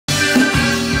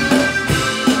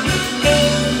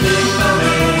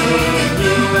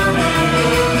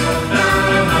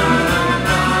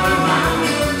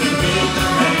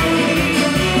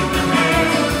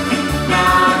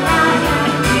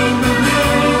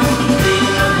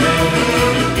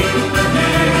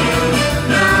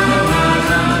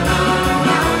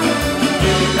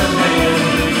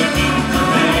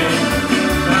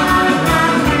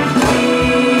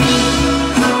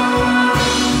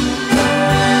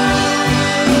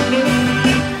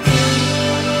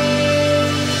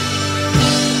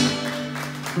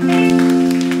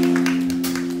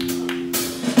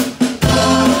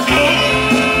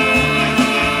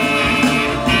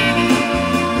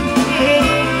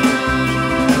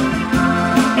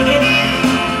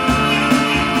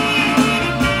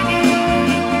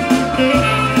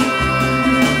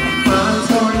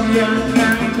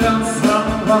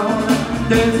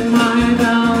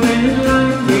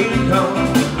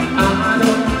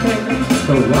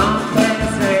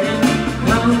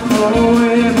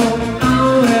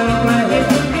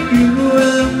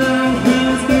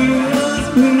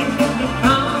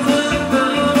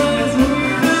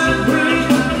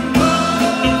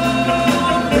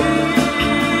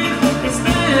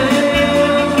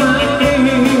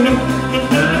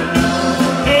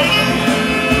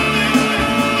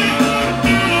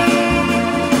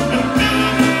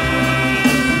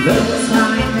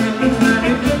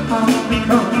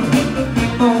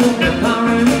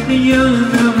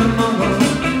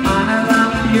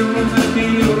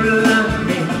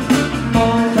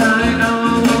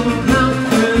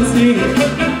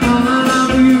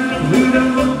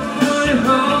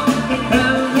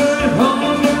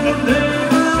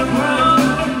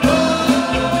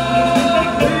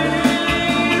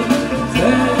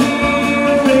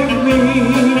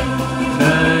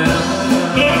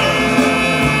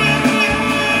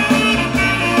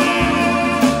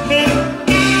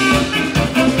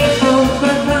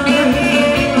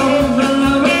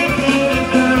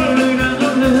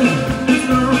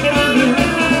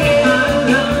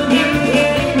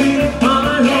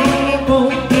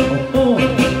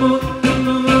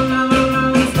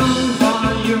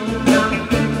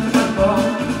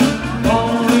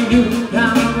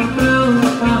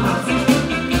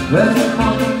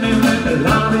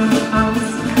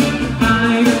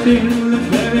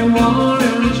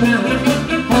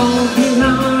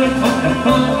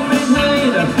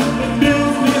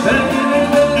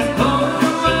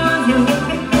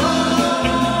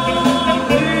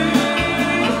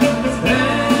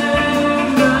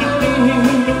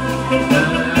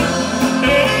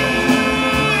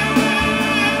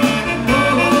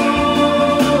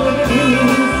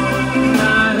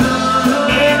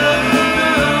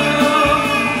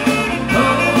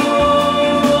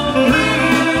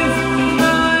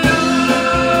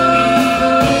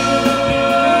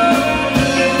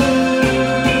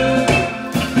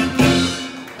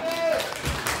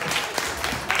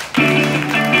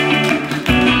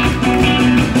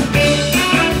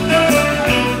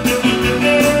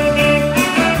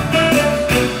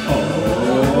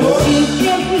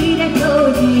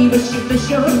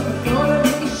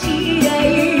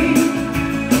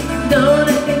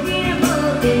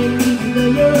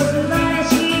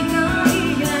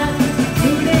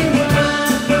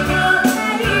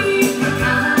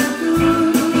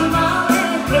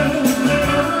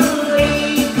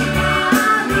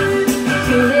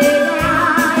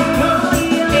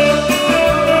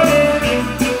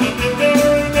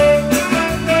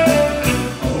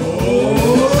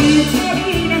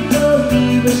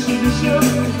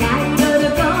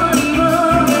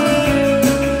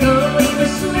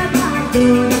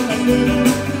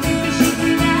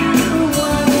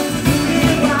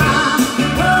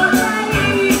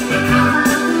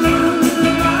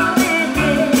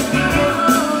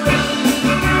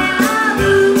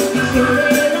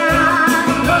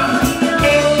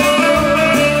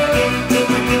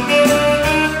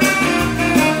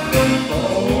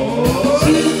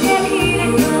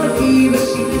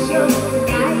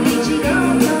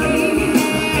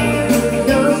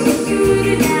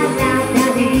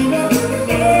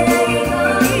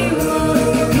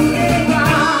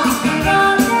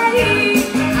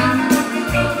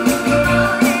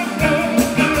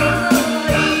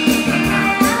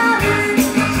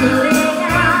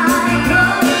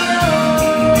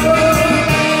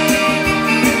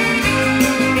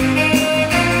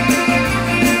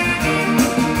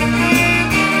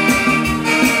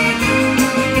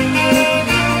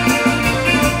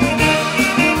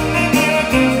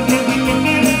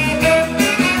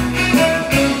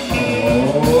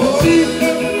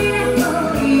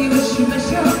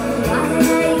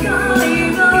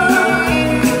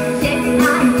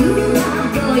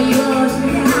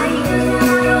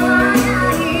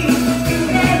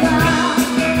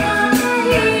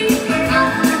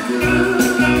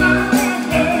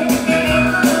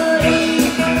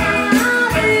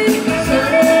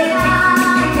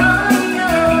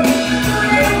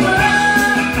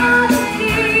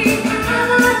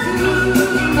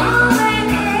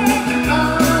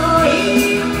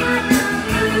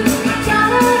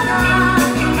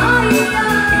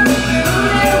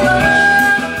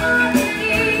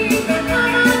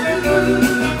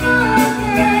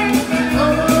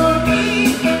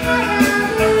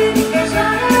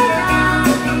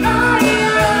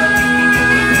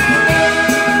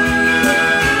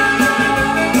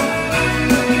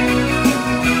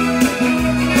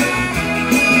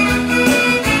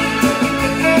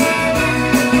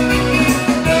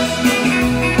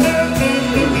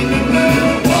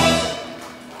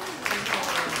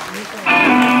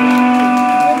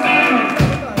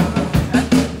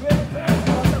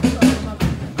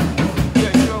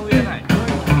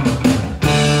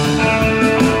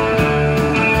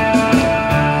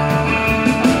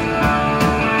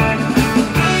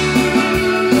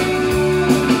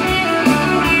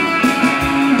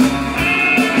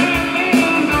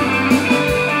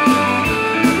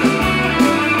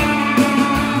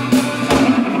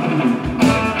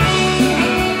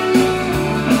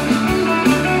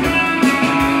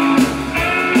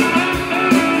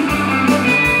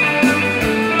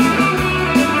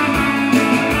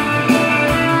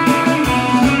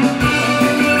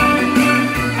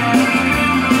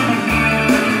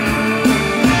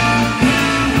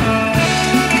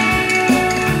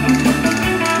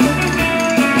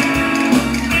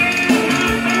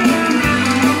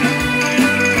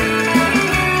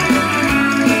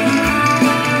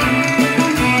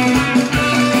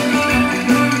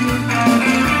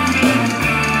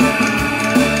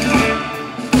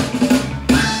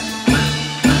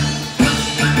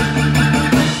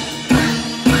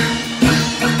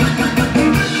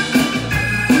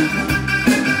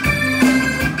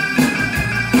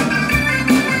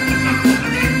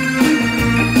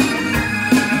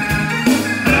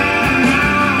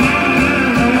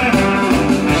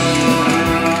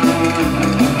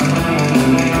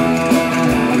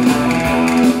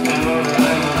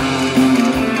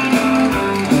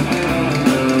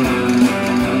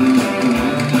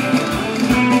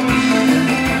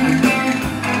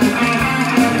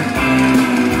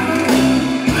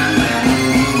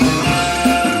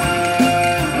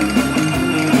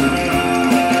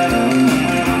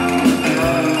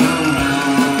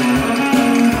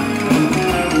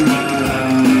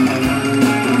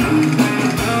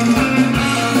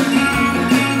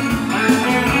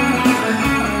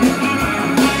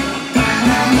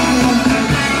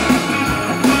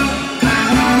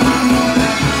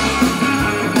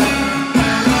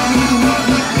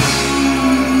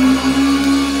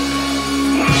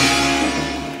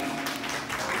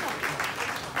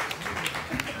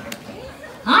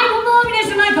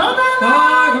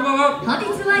本日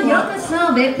はようこ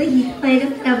そ別府ヒットパレー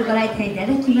ドクラブご来店いた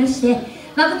だきまして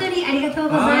誠にありがとう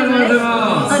ござい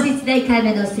ます。本日第1回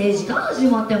目のステージが始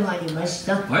まってまいりまし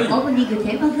た。オープニング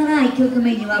テーマから1曲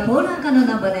目にはポーランカの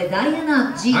ナンバーでダイア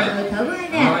ナ G の歌声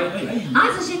で、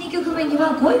そして2曲目に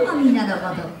は恋はみんなの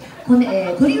もと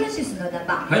クリオシスのナン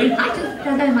バー、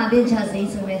ただいまベンチャーズイン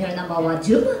ストゥルメンタルナンバーは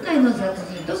10分間の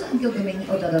殺人と3曲目に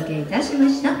お届けいたしま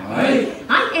した。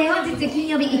本日金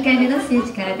曜日1回目のステー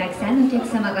ジからたくさんのお客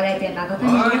様ご来店誠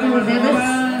にありがとうござい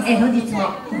ます。本日も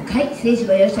5回ステージ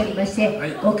ご用意しておりまして、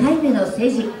5回目のステー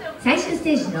ジ最終ス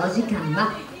テージのお時間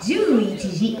は11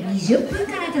時20分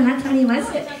からとなっておりま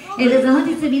す。どうぞ本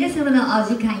日皆様のお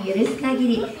時間許す限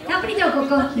りたっぷりとこ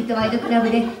こヒットワイドクラブ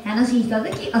で楽しいひとと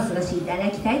きお過ごしいただ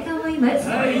きたいと思います。そ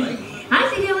れ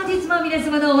では本日も皆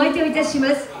様のお相手をいたしま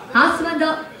すハウスバンド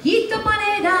ヒットパ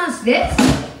レーダンスで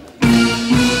す。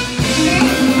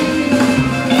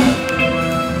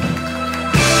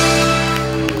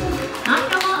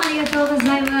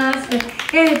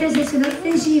私たちのス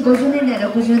テージ50年代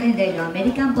60年代のアメ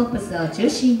リカンポップスを中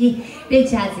心にベン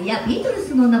チャーズやビートル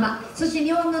ズのナンバー、そして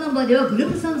日本のナンバーではグル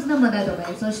ープソングナンバーなども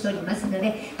演奏しておりますの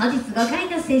で、本日5回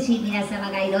のステージ皆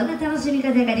様がいろんな楽しみ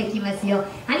方ができますよう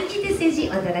張り切ってステージ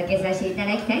お届けさせていた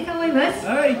だきたいと思います。そ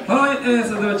れ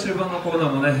では中盤のコーナ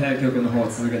ーもね曲の方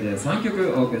続けて3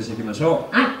曲お送りしていきましょ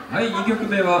う。2曲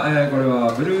目は、これ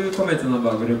はブルーコメットナン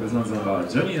バーグループソングナンバー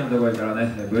ジョニーのところから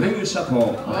ねブルーシャトー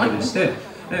をお送りして、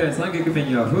3曲目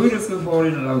には「フールス・フォー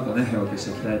リン・ラウ」とねお送りし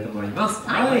ていきたいと思います。そ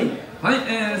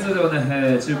れでは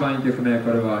ね、中盤1曲目、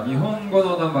これは日本語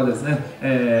のナンバーですね、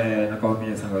中尾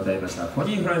美恵さんが歌いましたコ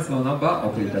ニー・フランスのナンバー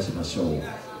お送りいたしましょう。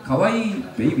かわいい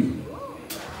ベイビー。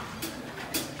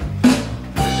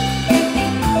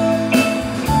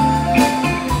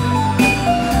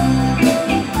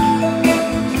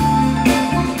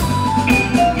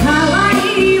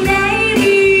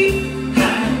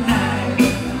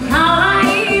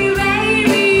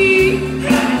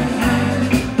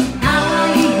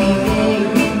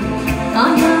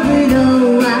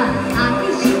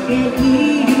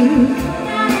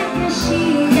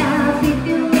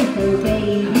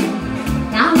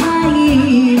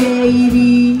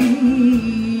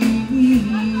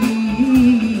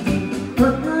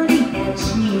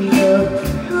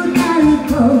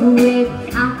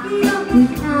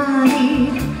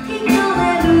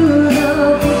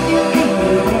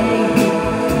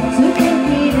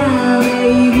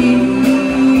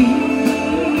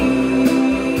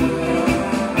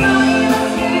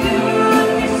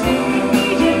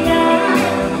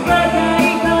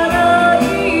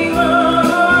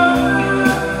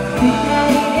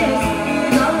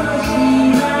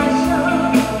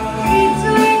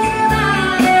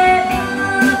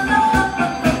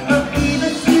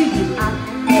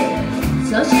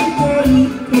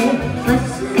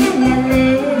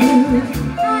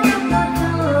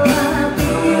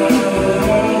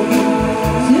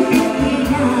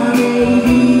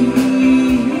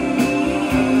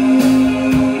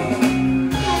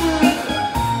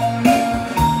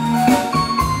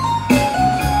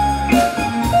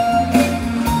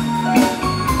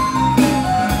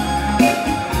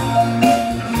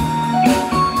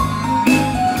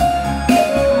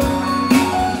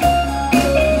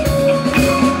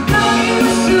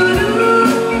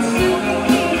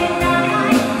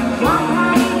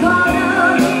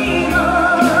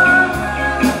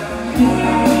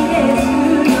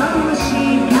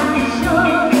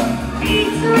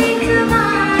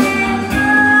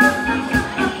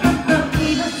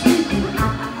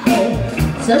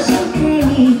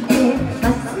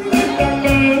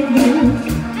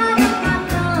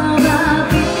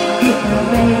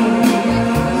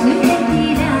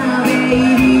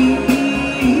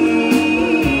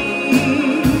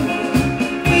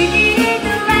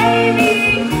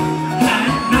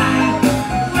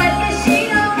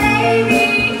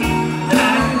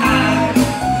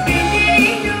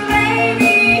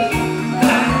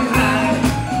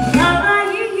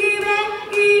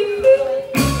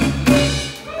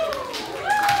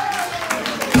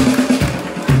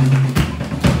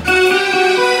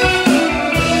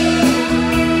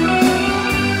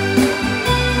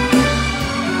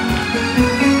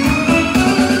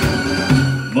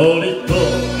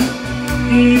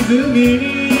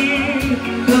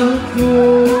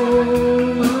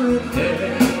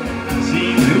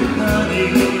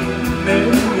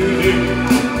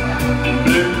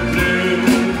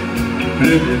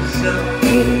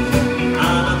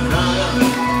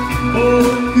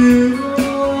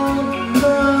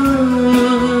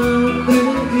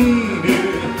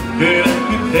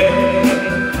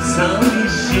寂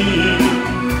しい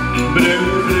ブルー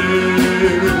ブル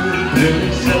ーブル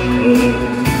ーシャ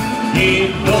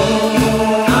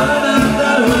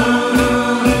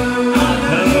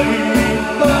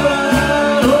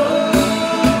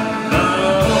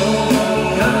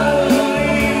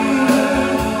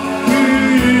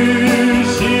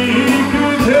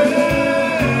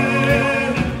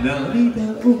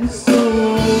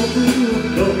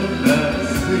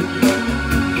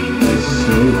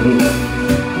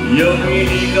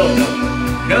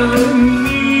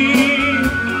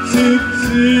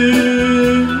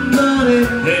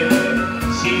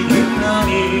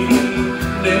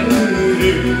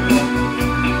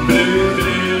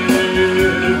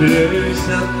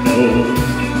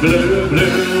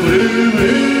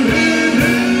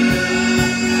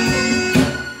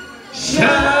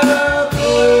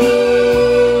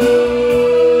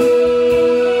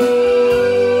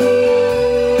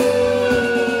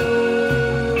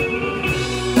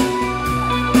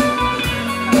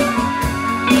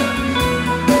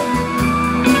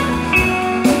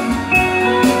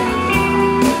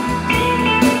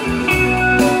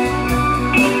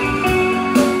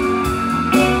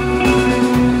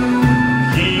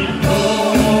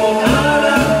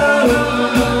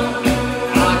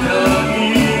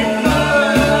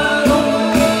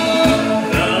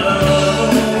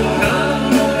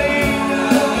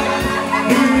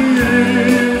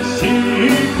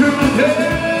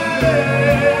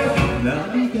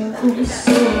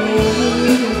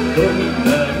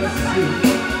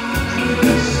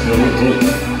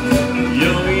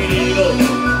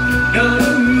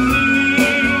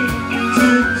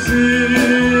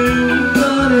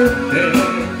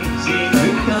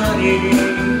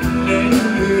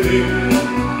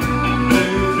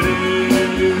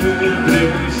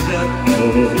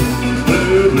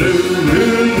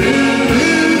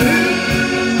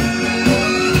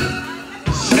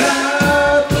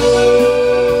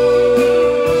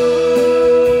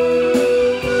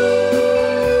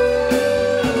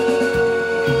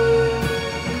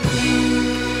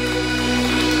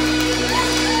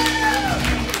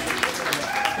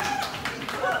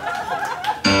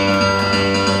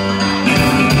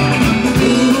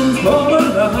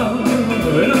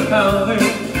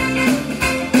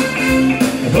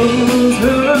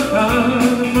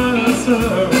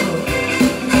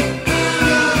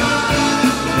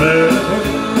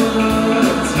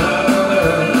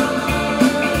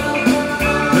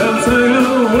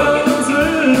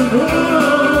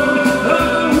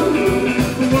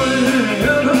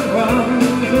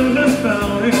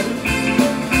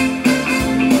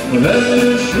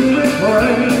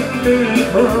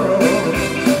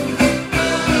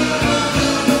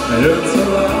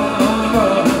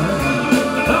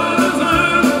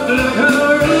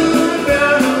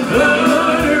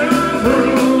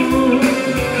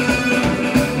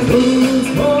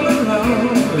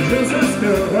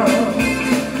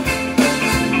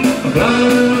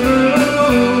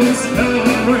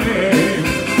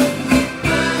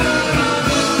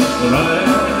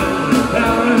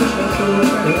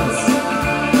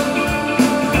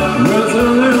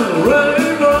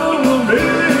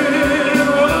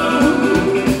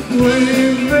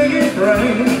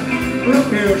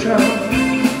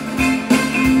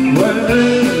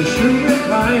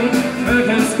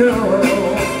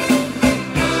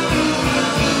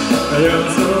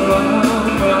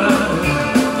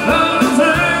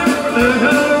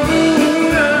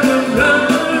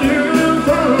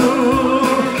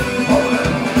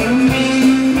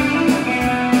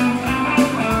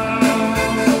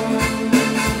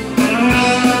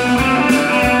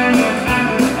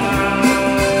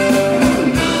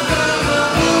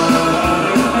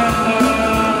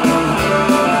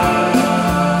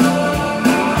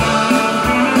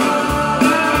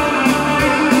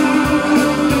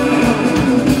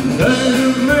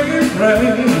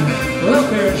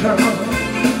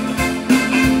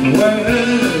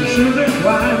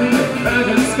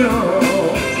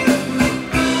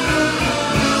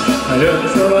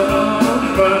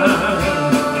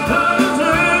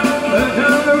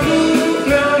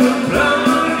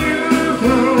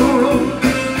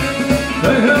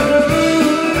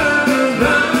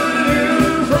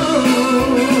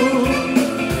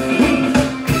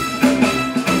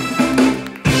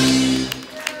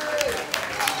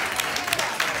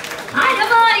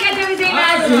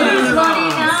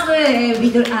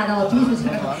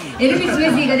エルビス・ベ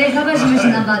スリーがね、カバーしました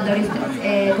ナンバードリフターズ。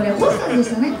これはコンサートで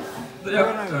したね。ド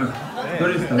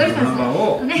リフターズのナンバー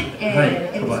を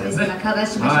エルビス・ベスリーがカバー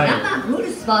しましたナンバーフル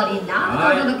スボーリーナン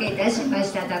バーをお届けいたしま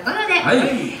したところで、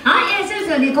そろ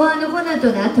そろね、後半のコーナー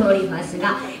となっております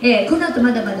が、この後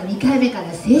まだまだ2回目か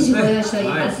らステージをご用意しており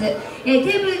ます。テー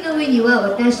ブルの上には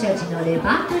私たちのレ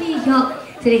パートリー表、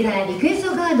それからリクエス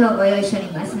トカードをご用意してお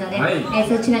りますので、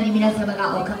そちらに皆様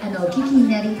がお聴きに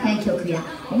なりたい曲や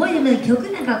思い出の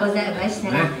曲なんかございまし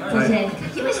たら、そちらに書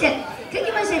きまして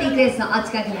リクエストをお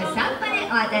近くのサンバで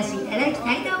お渡しいただき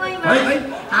たいと思います。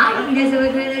はい、皆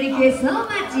様からのリクエストをお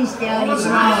待ちしております。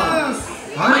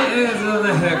はい、それで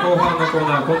はね、後半のコー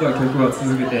ナー、今度は曲は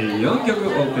続けて4曲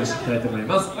お送りしていきたいと思い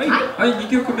ます。はい、2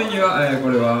曲目には、こ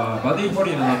れはバディ・ホ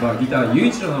リーのナンバー、ギター、雄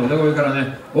一郎の歌声から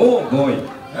ね、オーボー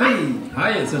イ。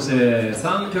はい、そして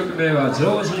3曲目はジ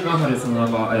ョージ・マハリスのナ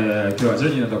ンバー、今日はジョ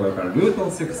ニーのところからルート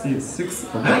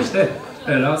66と題して、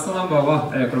ラストナンバー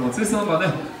は、これもツイストナンバー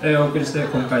ね、お送りして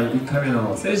今回1回目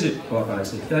のステージお別れ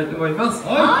していきたいと思います。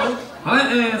はい、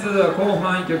それでは後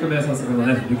半1曲目早速の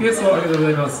ねリクエストをありがとうご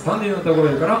ざいます。パンディの歌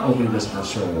声からお送りいたしま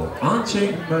しょう。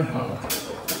Unchain My Heart。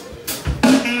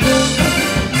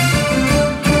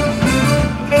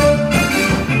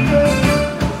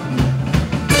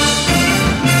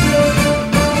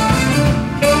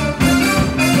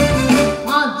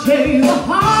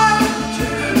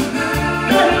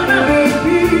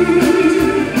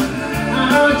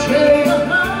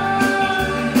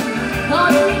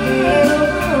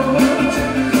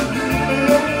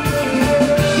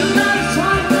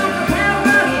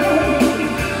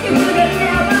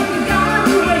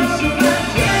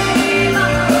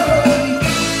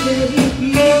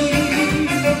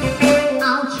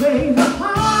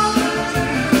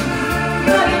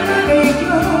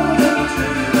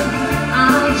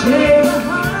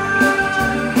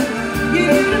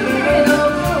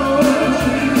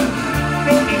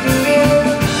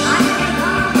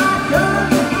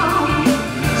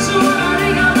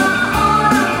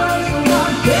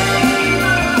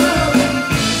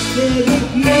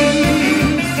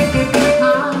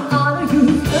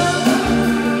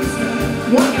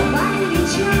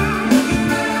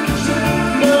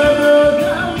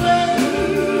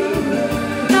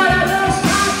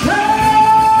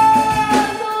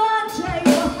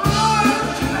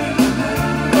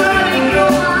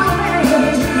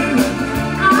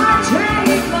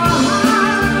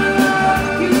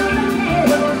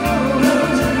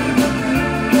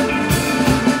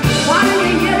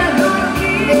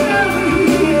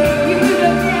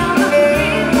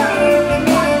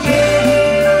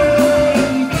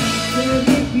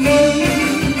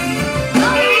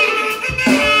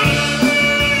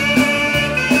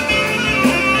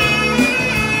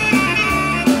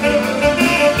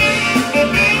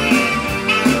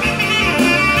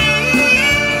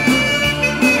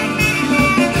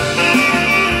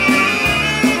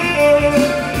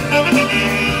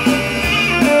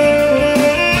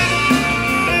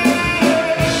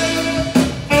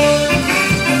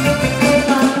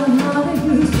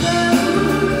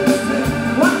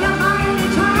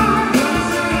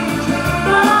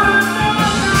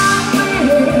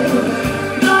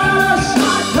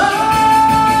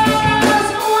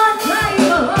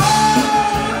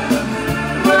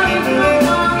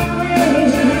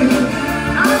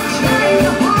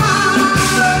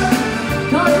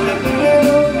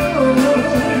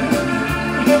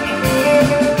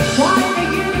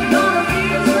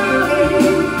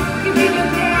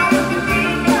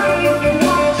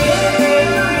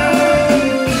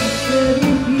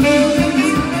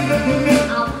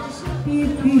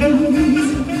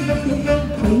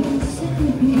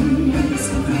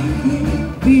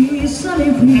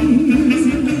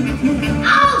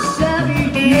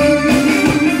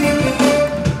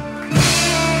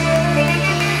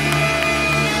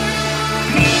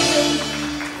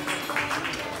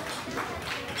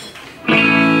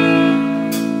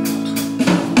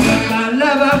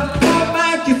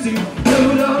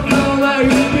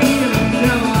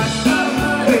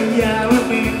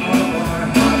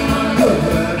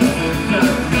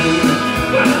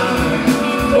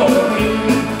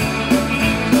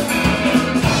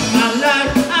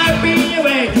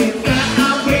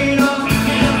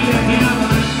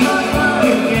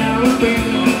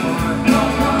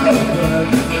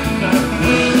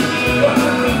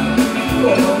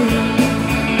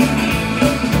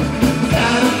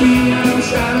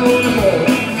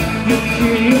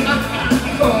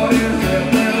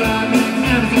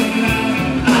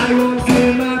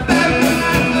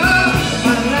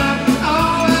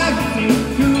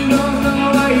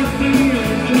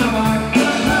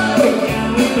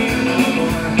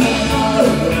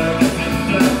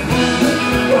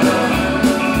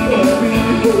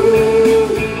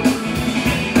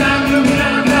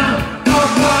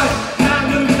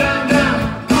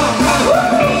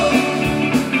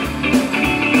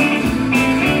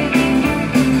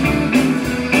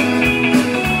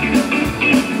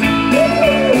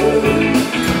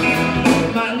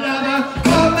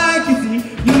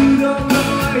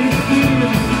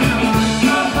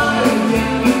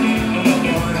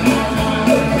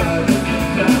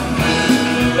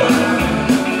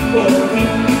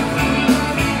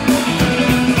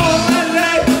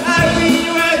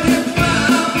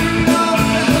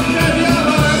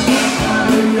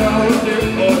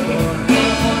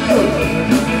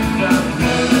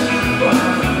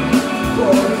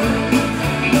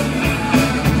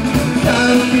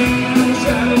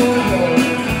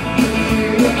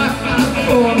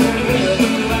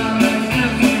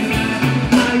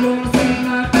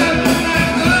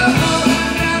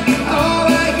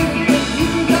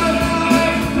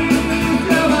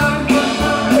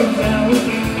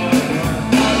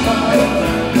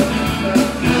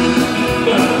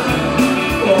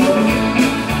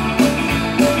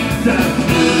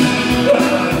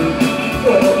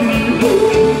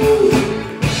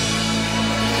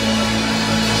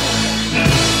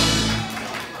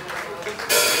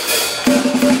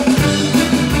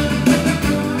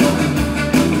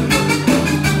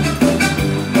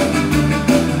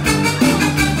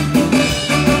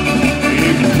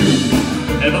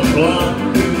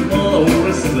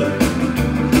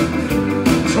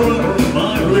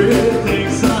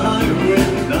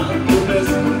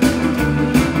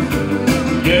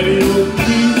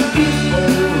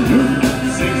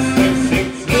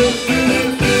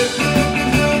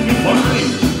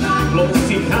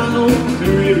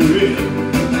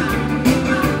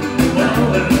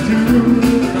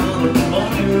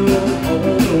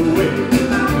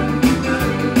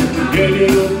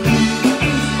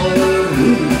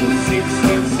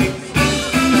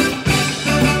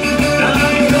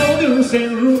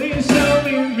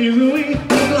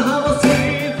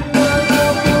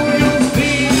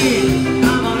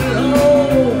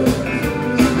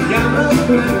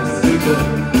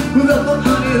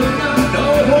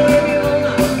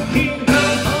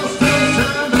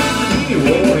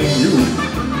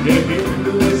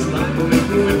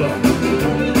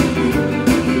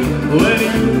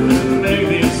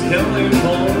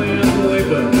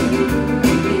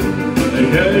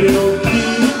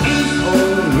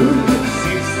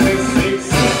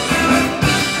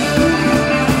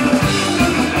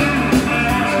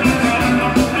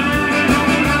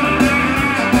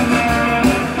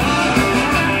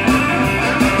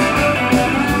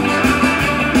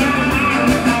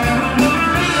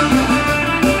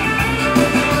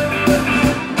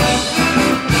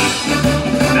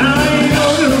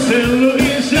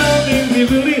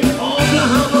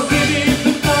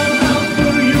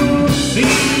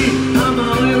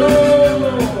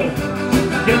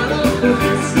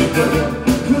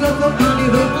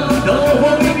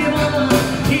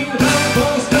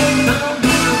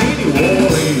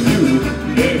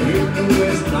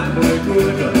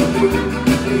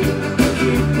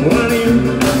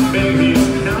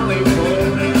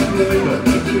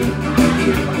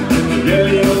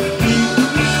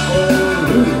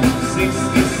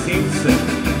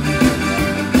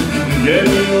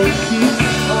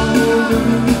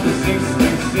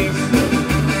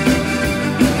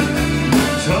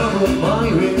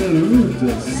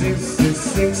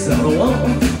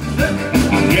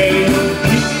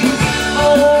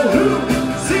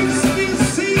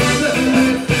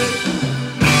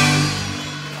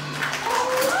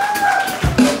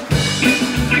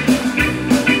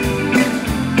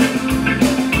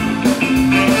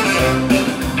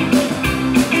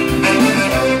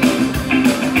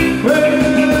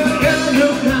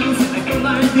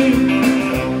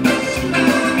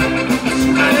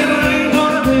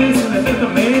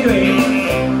Maybe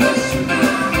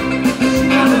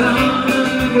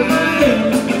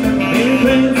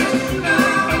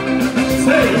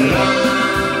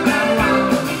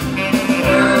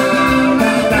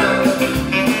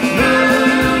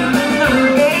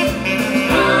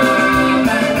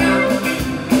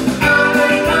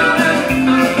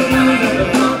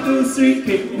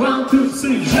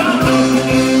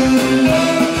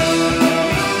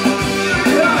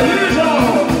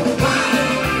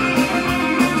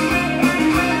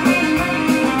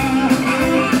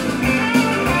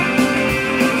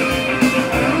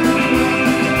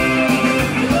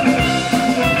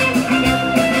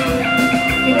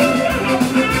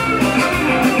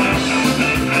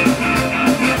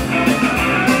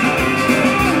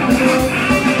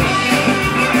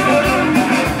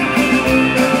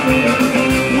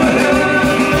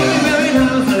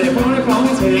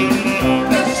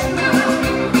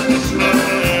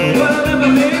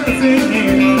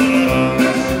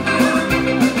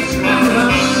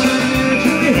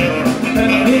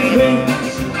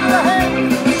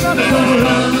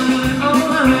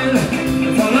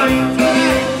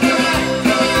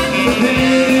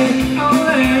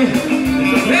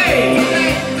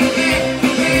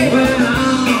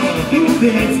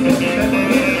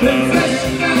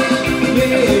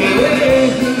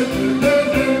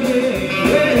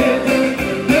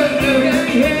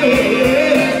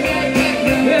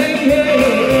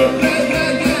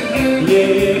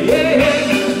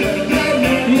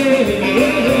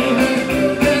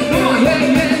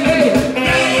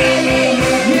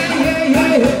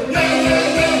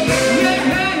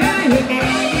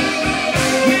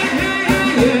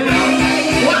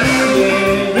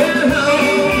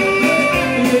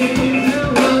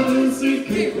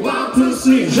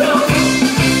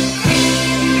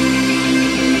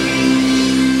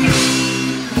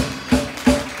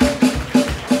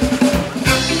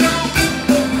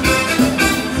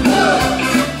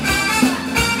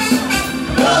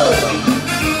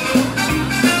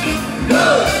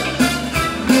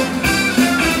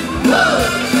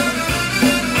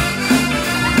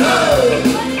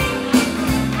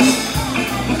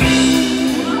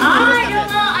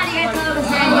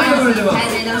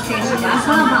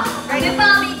ペッ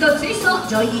パーミントツイスト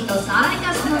ジョイとサライ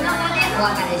カスの中でお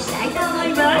別れしたいと思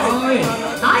います。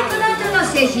はい、この後の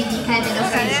ステージ2回目の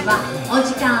ステージはお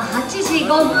時間8時5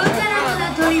分からと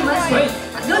なっております。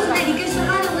どうぞね、リクエスト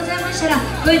カードございましたら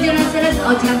ご遠慮なさらず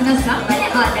お近くのスタッフで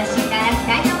お渡しいただき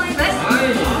たいと思います。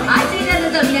はい、それでは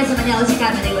どうぞ皆様ね、お時間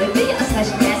までごゆっくりお過ご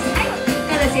しください。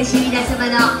この選手皆様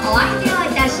のお相手を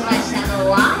いたしました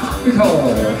のはヒー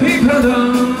パーダ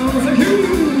ン、サンキ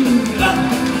ュー。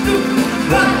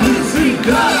One, two, three,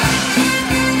 go!